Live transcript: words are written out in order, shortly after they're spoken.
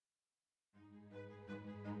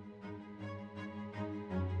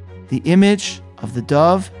The image of the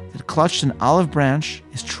dove that clutched an olive branch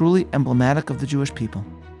is truly emblematic of the Jewish people.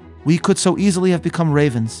 We could so easily have become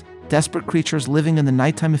ravens, desperate creatures living in the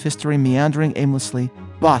nighttime of history, meandering aimlessly,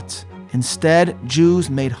 but instead, Jews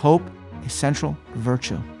made hope a central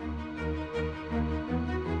virtue.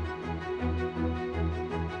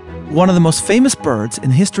 One of the most famous birds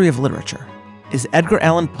in the history of literature is Edgar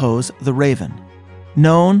Allan Poe's The Raven,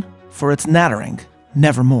 known for its nattering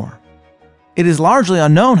nevermore. It is largely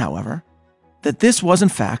unknown, however, that this was in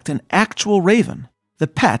fact an actual raven, the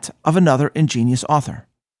pet of another ingenious author,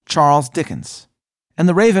 Charles Dickens. And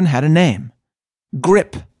the raven had a name,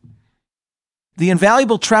 Grip. The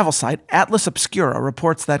invaluable travel site Atlas Obscura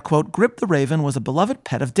reports that, quote, Grip the raven was a beloved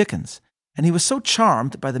pet of Dickens, and he was so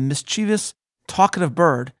charmed by the mischievous, talkative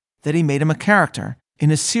bird that he made him a character in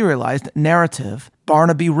his serialized narrative,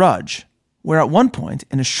 Barnaby Rudge, where at one point,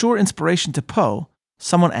 in a sure inspiration to Poe,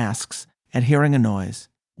 someone asks, at hearing a noise,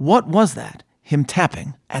 what was that, him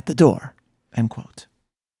tapping at the door? End quote.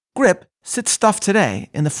 Grip sits stuffed today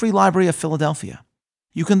in the Free Library of Philadelphia.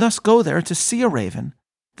 You can thus go there to see a raven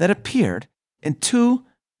that appeared in two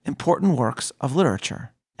important works of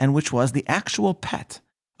literature, and which was the actual pet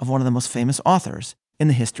of one of the most famous authors in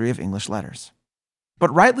the history of English letters.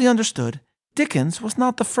 But rightly understood, Dickens was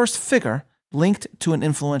not the first figure linked to an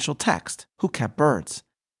influential text who kept birds.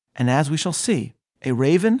 And as we shall see, a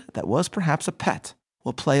raven that was perhaps a pet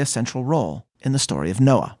will play a central role in the story of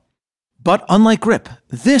Noah. But unlike Grip,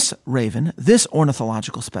 this raven, this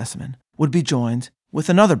ornithological specimen, would be joined with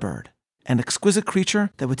another bird, an exquisite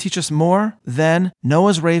creature that would teach us more than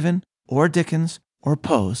Noah's raven or Dickens or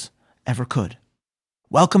Poe's ever could.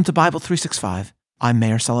 Welcome to Bible 365. I'm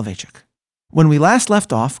Meir Soloveichik. When we last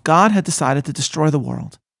left off, God had decided to destroy the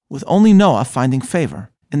world, with only Noah finding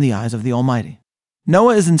favor in the eyes of the Almighty.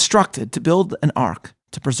 Noah is instructed to build an ark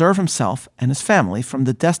to preserve himself and his family from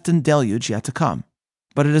the destined deluge yet to come.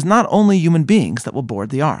 But it is not only human beings that will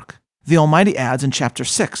board the ark. The Almighty adds in chapter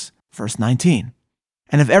 6, verse 19,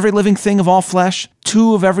 And of every living thing of all flesh,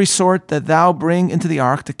 2 of every sort that thou bring into the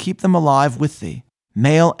ark to keep them alive with thee,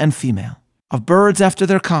 male and female, of birds after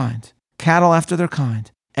their kind, cattle after their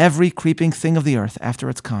kind, every creeping thing of the earth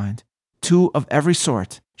after its kind, 2 of every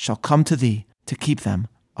sort shall come to thee to keep them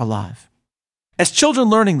alive. As children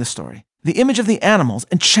learning the story, the image of the animals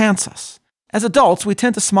enchants us. As adults, we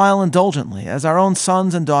tend to smile indulgently as our own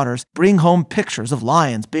sons and daughters bring home pictures of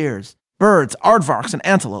lions, bears, birds, aardvarks, and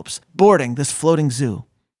antelopes boarding this floating zoo.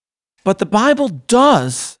 But the Bible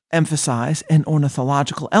does emphasize an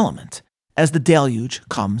ornithological element as the deluge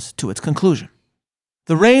comes to its conclusion.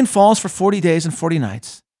 The rain falls for 40 days and 40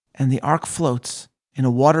 nights, and the ark floats in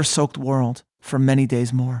a water-soaked world for many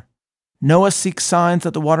days more. Noah seeks signs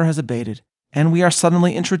that the water has abated, and we are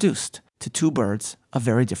suddenly introduced to 2 birds of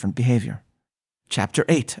very different behavior. Chapter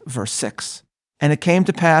 8, verse 6. And it came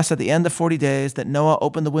to pass at the end of 40 days that Noah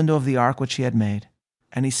opened the window of the ark which he had made,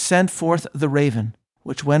 and he sent forth the raven,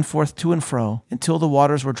 which went forth to and fro until the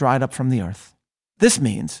waters were dried up from the earth. This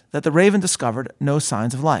means that the raven discovered no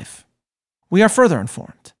signs of life. We are further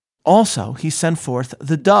informed. Also, he sent forth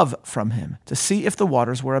the dove from him to see if the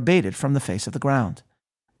waters were abated from the face of the ground.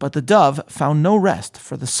 But the dove found no rest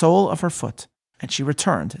for the sole of her foot, and she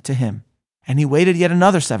returned to him. And he waited yet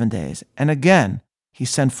another 7 days, and again he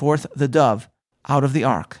sent forth the dove out of the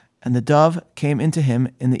ark. And the dove came into him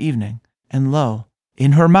in the evening, and lo,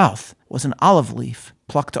 in her mouth was an olive leaf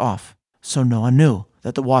plucked off. So Noah knew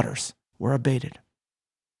that the waters were abated.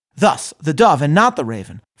 Thus, the dove, and not the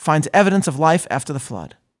raven, finds evidence of life after the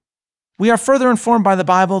flood. We are further informed by the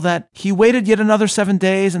Bible that he waited yet another 7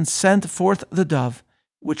 days and sent forth the dove,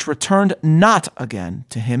 which returned not again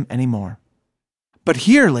to him any more. But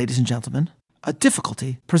here, ladies and gentlemen, a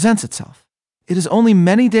difficulty presents itself. It is only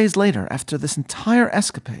many days later, after this entire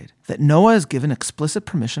escapade, that Noah is given explicit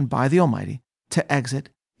permission by the Almighty to exit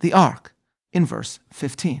the ark, in verse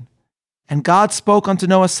 15. And God spoke unto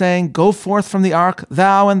Noah, saying, Go forth from the ark,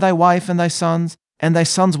 thou and thy wife and thy sons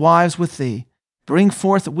wives with thee. Bring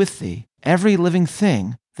forth with thee every living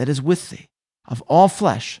thing that is with thee, of all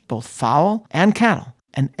flesh, both fowl and cattle,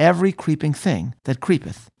 and every creeping thing that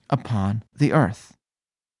creepeth upon the earth.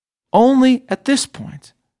 Only at this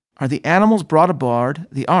point are the animals brought aboard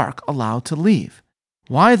the ark allowed to leave.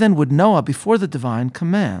 Why then would Noah, before the divine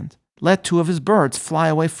command, let 2 of his birds fly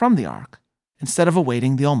away from the ark, instead of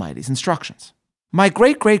awaiting the Almighty's instructions? My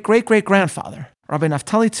great-great-great-great-grandfather, Rabbi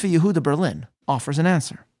Naftali Tzvi Yehuda Berlin, offers an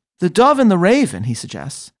answer. The dove and the raven, he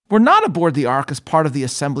suggests, were not aboard the ark as part of the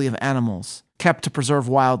assembly of animals kept to preserve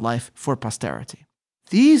wildlife for posterity.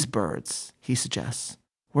 These birds, he suggests,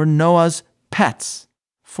 were Noah's pets,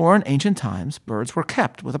 for in ancient times birds were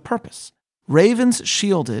kept with a purpose, ravens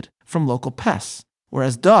shielded from local pests,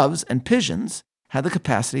 whereas doves and pigeons had the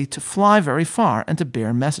capacity to fly very far and to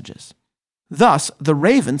bear messages. Thus, the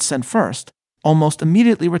raven sent first almost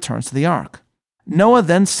immediately returns to the ark. Noah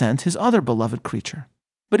then sent his other beloved creature.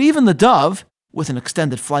 But even the dove, with an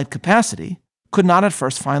extended flight capacity, could not at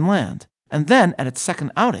first find land, and then, at its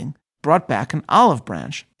second outing, brought back an olive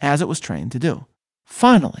branch, as it was trained to do.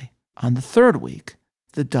 Finally, on the third week,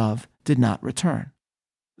 the dove did not return.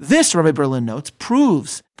 This, Rabbi Berlin notes,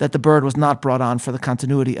 proves that the bird was not brought on for the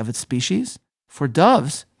continuity of its species. For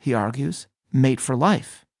doves, he argues, mate for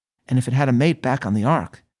life, and if it had a mate back on the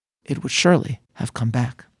ark, it would surely have come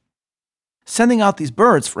back. Sending out these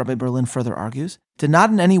birds, Rabbi Berlin further argues, did not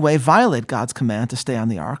in any way violate God's command to stay on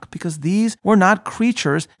the ark, because these were not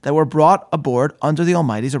creatures that were brought aboard under the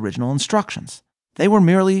Almighty's original instructions. They were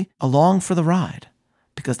merely along for the ride,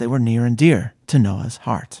 because they were near and dear to Noah's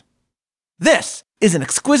heart. This is an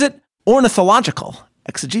exquisite ornithological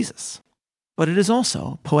exegesis, but it is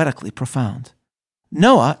also poetically profound.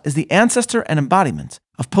 Noah is the ancestor and embodiment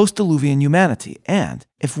of post-diluvian humanity, and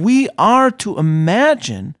if we are to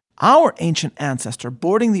imagine our ancient ancestor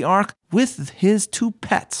boarding the ark with his two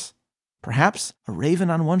pets, perhaps a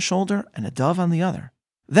raven on one shoulder and a dove on the other,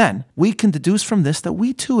 then we can deduce from this that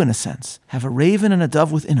we too, in a sense, have a raven and a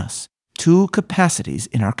dove within us, two capacities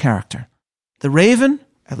in our character. The raven,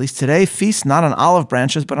 at least today, feasts not on olive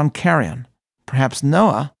branches but on carrion. Perhaps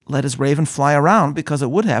Noah let his raven fly around because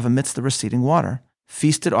it would have, amidst the receding water,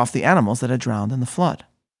 feasted off the animals that had drowned in the flood.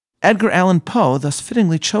 Edgar Allan Poe thus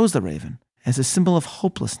fittingly chose the raven as a symbol of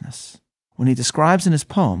hopelessness when he describes in his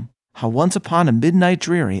poem how once upon a midnight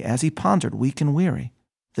dreary, as he pondered weak and weary,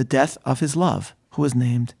 the death of his love, who was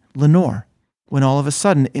named Lenore, when all of a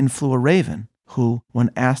sudden in flew a raven, who, when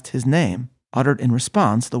asked his name, uttered in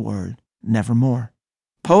response the word nevermore.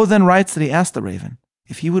 Poe then writes that he asked the raven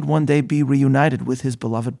if he would one day be reunited with his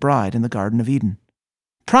beloved bride in the Garden of Eden.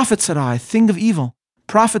 "Prophet," said I, "thing of evil,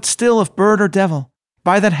 prophet still of bird or devil,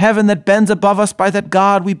 by that heaven that bends above us, by that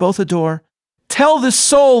God we both adore, tell this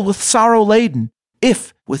soul with sorrow laden,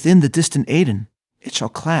 if within the distant Aidenn it shall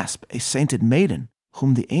clasp a sainted maiden,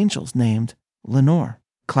 whom the angels named Lenore.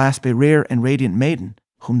 Clasp a rare and radiant maiden,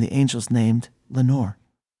 whom the angels named Lenore."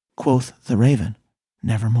 Quoth the raven,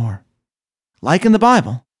 "Nevermore." Like in the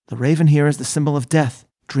Bible, the raven here is the symbol of death,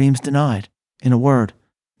 dreams denied. In a word,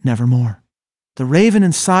 nevermore. The raven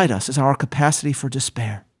inside us is our capacity for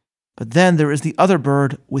despair. But then there is the other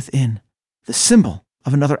bird within, the symbol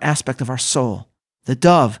of another aspect of our soul, the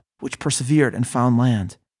dove which persevered and found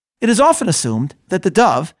land. It is often assumed that the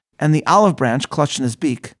dove and the olive branch clutched in his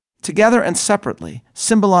beak, together and separately,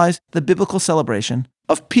 symbolize the biblical celebration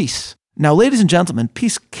of peace. Now, ladies and gentlemen,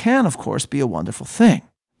 peace can, of course, be a wonderful thing.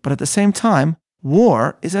 But at the same time,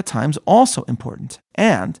 war is at times also important.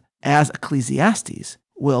 And, as Ecclesiastes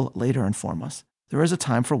will later inform us, there is a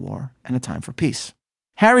time for war and a time for peace.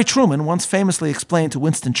 Harry Truman once famously explained to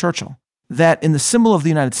Winston Churchill that in the symbol of the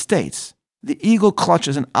United States, the eagle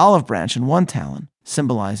clutches an olive branch in one talon,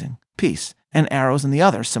 symbolizing peace, and arrows in the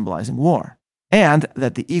other, symbolizing war, and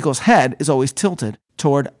that the eagle's head is always tilted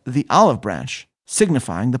toward the olive branch,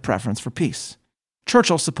 signifying the preference for peace.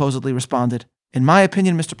 Churchill supposedly responded, "In my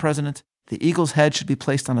opinion, Mr. President, the eagle's head should be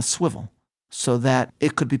placed on a swivel so that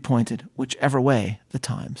it could be pointed whichever way the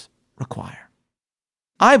times require."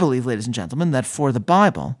 I believe, ladies and gentlemen, that for the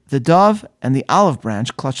Bible, the dove and the olive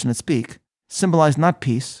branch clutched in its beak symbolize not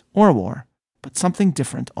peace or war, but something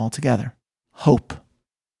different altogether: hope.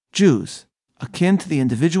 Jews, akin to the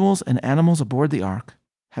individuals and animals aboard the ark,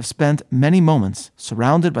 have spent many moments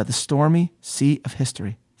surrounded by the stormy sea of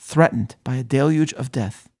history, threatened by a deluge of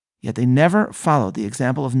death, yet they never followed the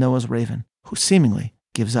example of Noah's raven, who seemingly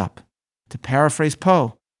gives up. To paraphrase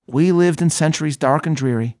Poe, we lived in centuries dark and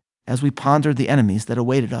dreary, as we pondered the enemies that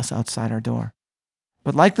awaited us outside our door.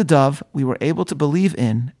 But like the dove, we were able to believe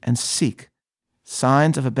in and seek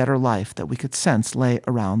signs of a better life that we could sense lay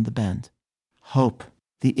around the bend. Hope.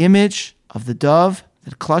 The image of the dove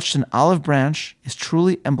that clutched an olive branch is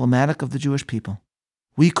truly emblematic of the Jewish people.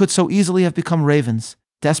 We could so easily have become ravens,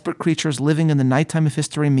 desperate creatures living in the nighttime of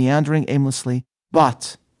history, meandering aimlessly,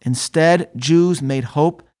 but instead, Jews made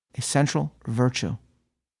hope a central virtue.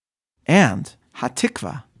 And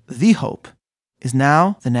Hatikva, the hope, is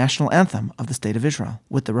now the national anthem of the State of Israel,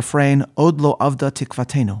 with the refrain, Od lo avda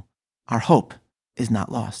tikvatenu, our hope is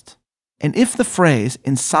not lost. And if the phrase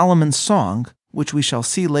in Solomon's song, which we shall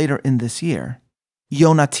see later in this year,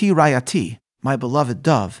 Yonati Rayati, my beloved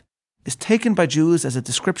dove, is taken by Jews as a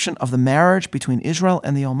description of the marriage between Israel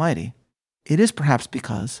and the Almighty, it is perhaps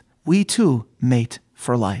because we too mate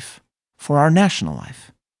for life, for our national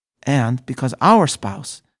life, and because our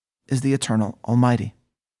spouse is the eternal Almighty.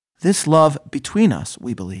 This love between us,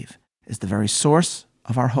 we believe, is the very source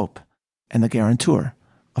of our hope and the guarantor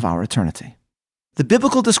of our eternity. The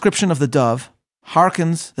biblical description of the dove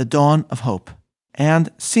hearkens the dawn of hope and,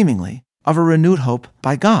 seemingly, of a renewed hope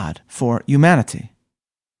by God for humanity.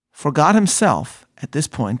 For God himself, at this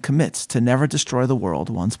point, commits to never destroy the world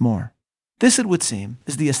once more. This, it would seem,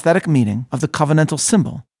 is the aesthetic meaning of the covenantal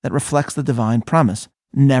symbol that reflects the divine promise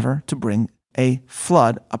never to bring a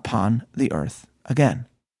flood upon the earth again.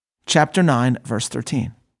 Chapter 9, verse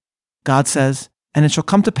 13. God says, "And it shall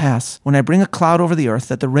come to pass, when I bring a cloud over the earth,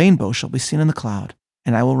 that the rainbow shall be seen in the cloud,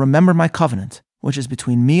 and I will remember my covenant, which is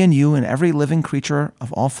between me and you and every living creature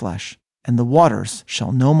of all flesh, and the waters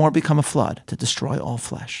shall no more become a flood to destroy all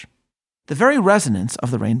flesh." The very resonance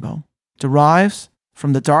of the rainbow derives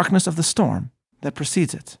from the darkness of the storm that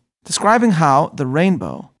precedes it. Describing how the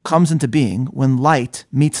rainbow comes into being when light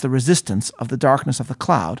meets the resistance of the darkness of the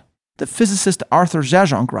cloud, the physicist Arthur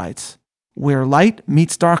Jajonc writes, "Where light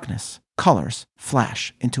meets darkness, colors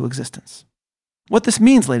flash into existence." What this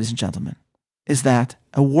means, ladies and gentlemen, is that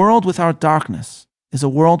a world without darkness is a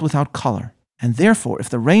world without color, and therefore if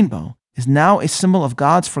the rainbow is now a symbol of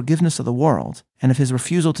God's forgiveness of the world and of his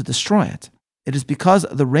refusal to destroy it, it is because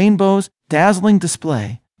the rainbow's dazzling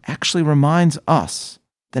display actually reminds us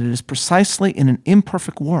that it is precisely in an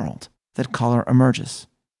imperfect world that color emerges.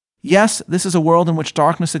 Yes, this is a world in which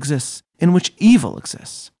darkness exists, in which evil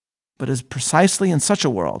exists, but it is precisely in such a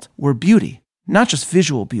world where beauty, not just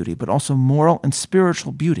visual beauty, but also moral and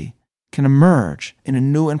spiritual beauty, can emerge in a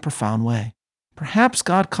new and profound way. Perhaps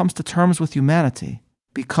God comes to terms with humanity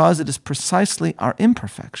because it is precisely our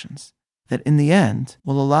imperfections that in the end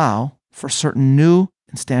will allow for certain new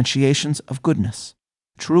instantiations of goodness.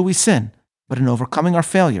 True, we sin, but in overcoming our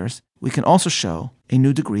failures, we can also show a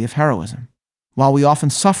new degree of heroism. While we often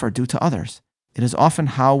suffer due to others, it is often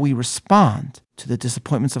how we respond to the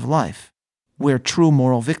disappointments of life where true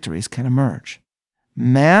moral victories can emerge.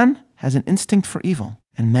 Man has an instinct for evil,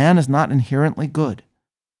 and man is not inherently good.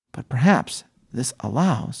 But perhaps this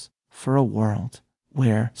allows for a world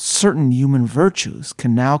where certain human virtues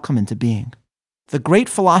can now come into being. The great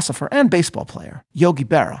philosopher and baseball player, Yogi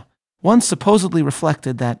Berra, once supposedly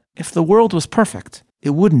reflected that if the world was perfect,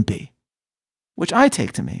 it wouldn't be, which I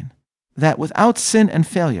take to mean that without sin and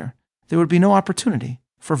failure, there would be no opportunity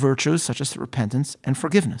for virtues such as repentance and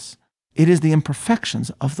forgiveness. It is the imperfections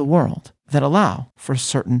of the world that allow for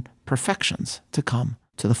certain perfections to come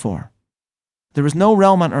to the fore. There is no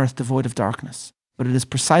realm on earth devoid of darkness, but it is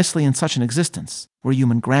precisely in such an existence where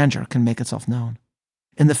human grandeur can make itself known.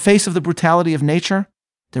 In the face of the brutality of nature,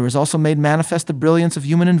 there is also made manifest the brilliance of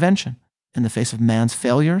human invention. In the face of man's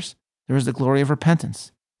failures, there is the glory of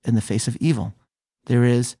repentance. In the face of evil, there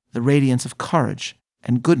is the radiance of courage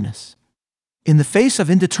and goodness. In the face of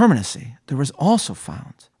indeterminacy, there is also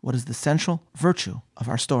found what is the central virtue of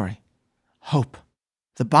our story: hope.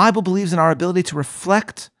 The Bible believes in our ability to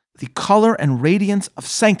reflect the color and radiance of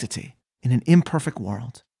sanctity in an imperfect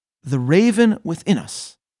world. The raven within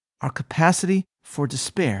us, our capacity for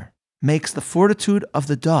despair, makes the fortitude of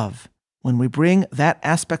the dove, when we bring that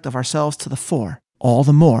aspect of ourselves to the fore, all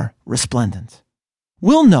the more resplendent.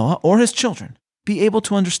 Will Noah or his children be able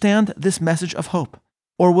to understand this message of hope?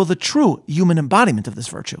 Or will the true human embodiment of this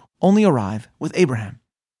virtue only arrive with Abraham?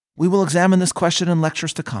 We will examine this question in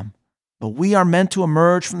lectures to come, but we are meant to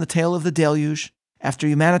emerge from the tale of the deluge, after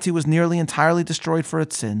humanity was nearly entirely destroyed for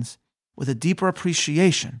its sins, with a deeper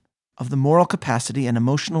appreciation of the moral capacity and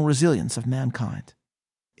emotional resilience of mankind.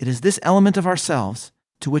 It is this element of ourselves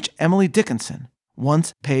to which Emily Dickinson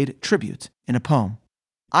once paid tribute in a poem.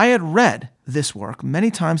 I had read this work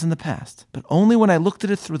many times in the past, but only when I looked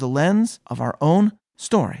at it through the lens of our own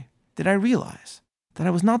story did I realize that I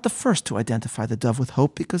was not the first to identify the dove with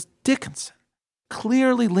hope, because Dickinson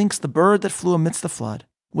clearly links the bird that flew amidst the flood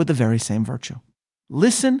with the very same virtue.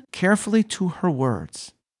 Listen carefully to her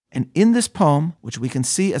words, and in this poem, which we can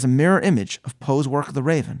see as a mirror image of Poe's work The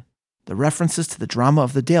Raven, the references to the drama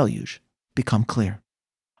of the deluge become clear.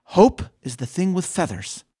 Hope is the thing with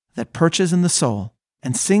feathers that perches in the soul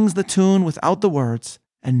and sings the tune without the words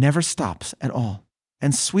and never stops at all.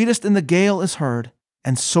 And sweetest in the gale is heard,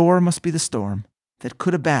 and sore must be the storm that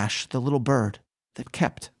could abash the little bird that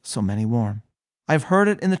kept so many warm. I've heard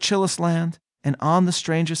it in the chillest land and on the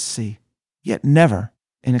strangest sea, yet never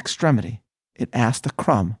in extremity it asked a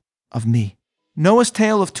crumb of me. Noah's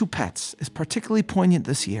tale of two pets is particularly poignant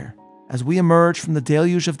this year as we emerge from the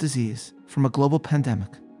deluge of disease, from a global pandemic.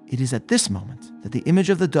 It is at this moment that the image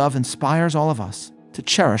of the dove inspires all of us to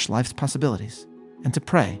cherish life's possibilities and to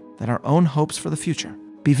pray that our own hopes for the future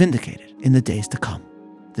be vindicated in the days to come.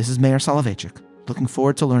 This is Meir Soloveichik Looking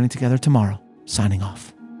forward to learning together tomorrow. Signing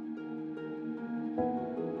off.